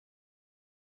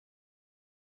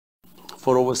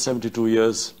for over 72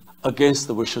 years against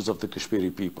the wishes of the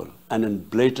Kashmiri people and in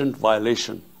blatant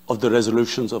violation of the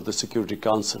resolutions of the Security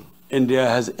Council. India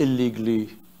has illegally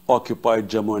occupied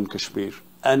Jammu and Kashmir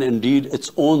and indeed its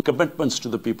own commitments to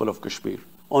the people of Kashmir.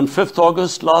 On 5th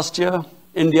August last year,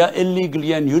 India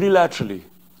illegally and unilaterally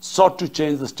sought to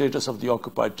change the status of the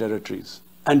occupied territories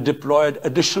and deployed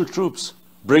additional troops,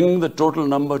 bringing the total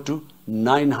number to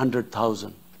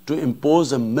 900,000, to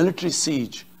impose a military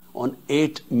siege on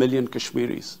 8 million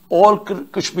Kashmiris. All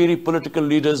Kashmiri political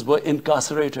leaders were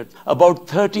incarcerated. About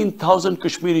 13,000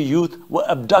 Kashmiri youth were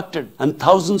abducted and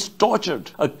thousands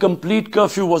tortured. A complete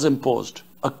curfew was imposed,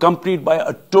 accompanied by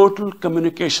a total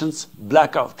communications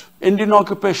blackout. Indian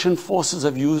occupation forces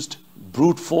have used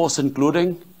brute force,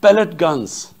 including pellet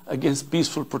guns against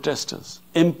peaceful protesters,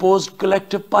 imposed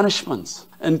collective punishments,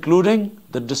 including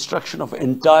the destruction of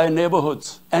entire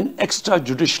neighborhoods, and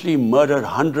extrajudicially murdered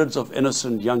hundreds of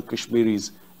innocent young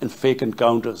Kashmiris in fake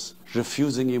encounters,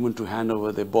 refusing even to hand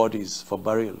over their bodies for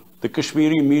burial. The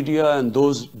Kashmiri media and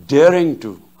those daring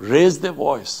to raise their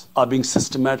voice are being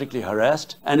systematically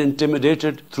harassed and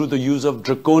intimidated through the use of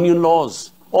draconian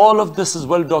laws. All of this is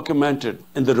well documented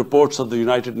in the reports of the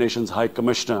United Nations High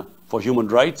Commissioner for Human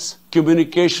Rights,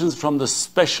 communications from the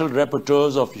Special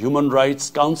Rapporteurs of Human Rights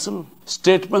Council,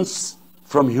 statements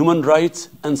from human rights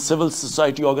and civil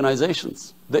society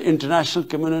organizations. The international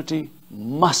community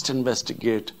must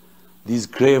investigate these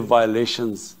grave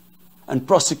violations and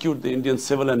prosecute the Indian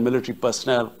civil and military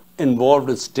personnel involved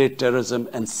in state terrorism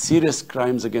and serious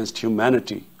crimes against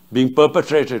humanity being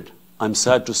perpetrated, I'm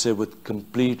sad to say, with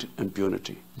complete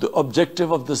impunity. The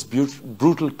objective of this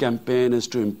brutal campaign is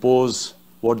to impose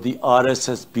what the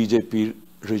RSS-BJP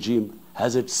regime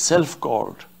has itself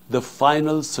called the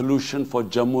final solution for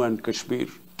Jammu and Kashmir.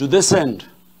 To this end,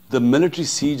 the military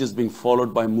siege is being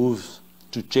followed by moves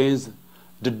to change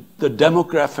the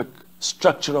demographic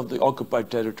structure of the occupied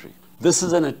territory. This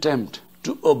is an attempt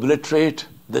to obliterate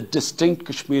the distinct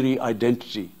Kashmiri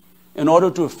identity in order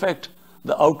to effect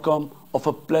the outcome of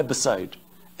a plebiscite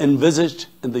envisaged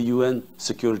in the UN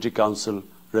Security Council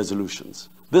resolutions.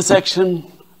 This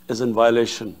action is in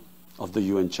violation of the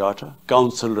UN Charter,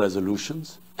 Council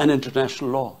resolutions, and international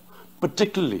law,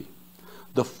 particularly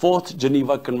the 4th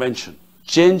Geneva Convention.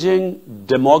 Changing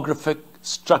demographic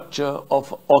structure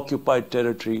of occupied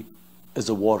territory is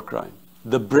a war crime.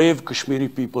 The brave Kashmiri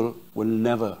people will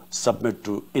never submit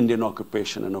to Indian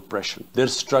occupation and oppression. Their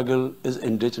struggle is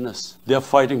indigenous. They are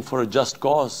fighting for a just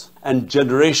cause, and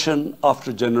generation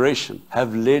after generation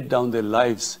have laid down their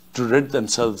lives to rid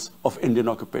themselves of Indian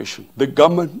occupation. The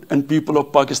government and people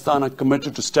of Pakistan are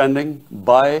committed to standing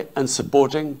by and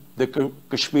supporting the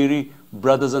Kashmiri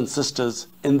brothers and sisters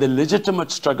in the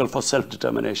legitimate struggle for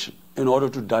self-determination in order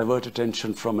to divert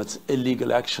attention from its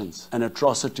illegal actions and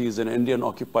atrocities in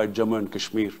Indian-occupied Jammu and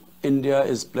Kashmir. India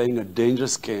is playing a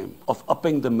dangerous game of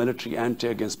upping the military ante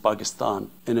against Pakistan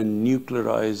in a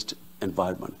nuclearized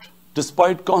environment.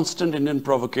 Despite constant Indian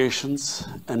provocations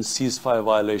and ceasefire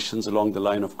violations along the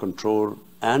line of control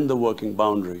and the working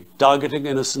boundary, targeting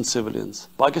innocent civilians,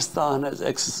 Pakistan has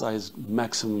exercised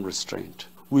maximum restraint.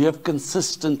 We have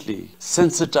consistently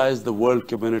sensitized the world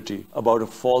community about a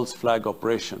false flag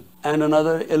operation and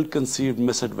another ill-conceived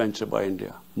misadventure by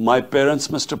India. My parents,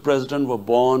 Mr. President, were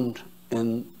born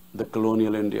in the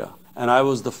colonial India, and I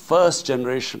was the first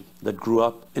generation that grew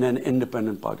up in an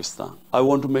independent Pakistan. I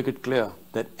want to make it clear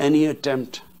that any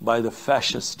attempt by the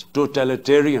fascist,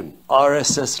 totalitarian,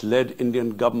 RSS-led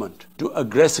Indian government to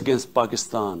aggress against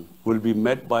Pakistan will be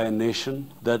met by a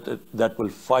nation that will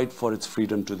fight for its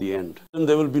freedom to the end. And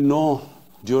there will be no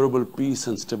durable peace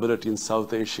and stability in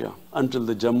South Asia until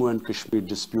the Jammu and Kashmir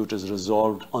dispute is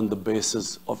resolved on the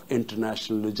basis of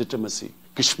international legitimacy.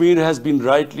 Kashmir has been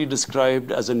rightly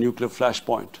described as a nuclear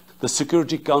flashpoint. The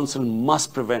Security Council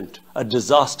must prevent a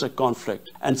disaster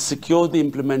conflict and secure the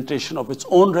implementation of its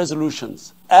own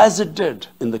resolutions, as it did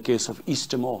in the case of East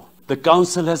Timor. The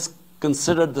Council has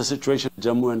considered the situation in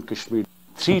Jammu and Kashmir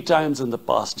 3 times in the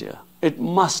past year. It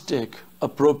must take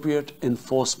appropriate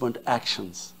enforcement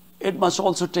actions. It must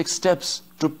also take steps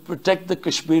to protect the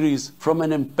Kashmiris from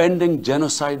an impending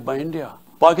genocide by India.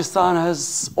 Pakistan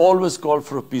has always called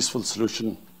for a peaceful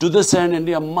solution. To this end,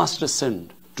 India must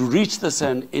rescind. To reach this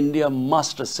end, India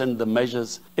must rescind the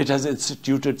measures it has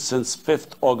instituted since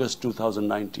 5th August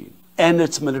 2019, end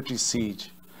its military siege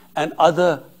and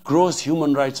other gross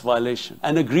human rights violations,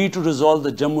 and agree to resolve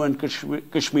the Jammu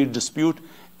and Kashmir dispute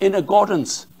in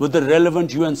accordance with the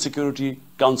relevant UN Security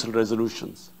Council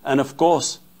resolutions and, of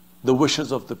course, the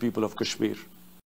wishes of the people of Kashmir.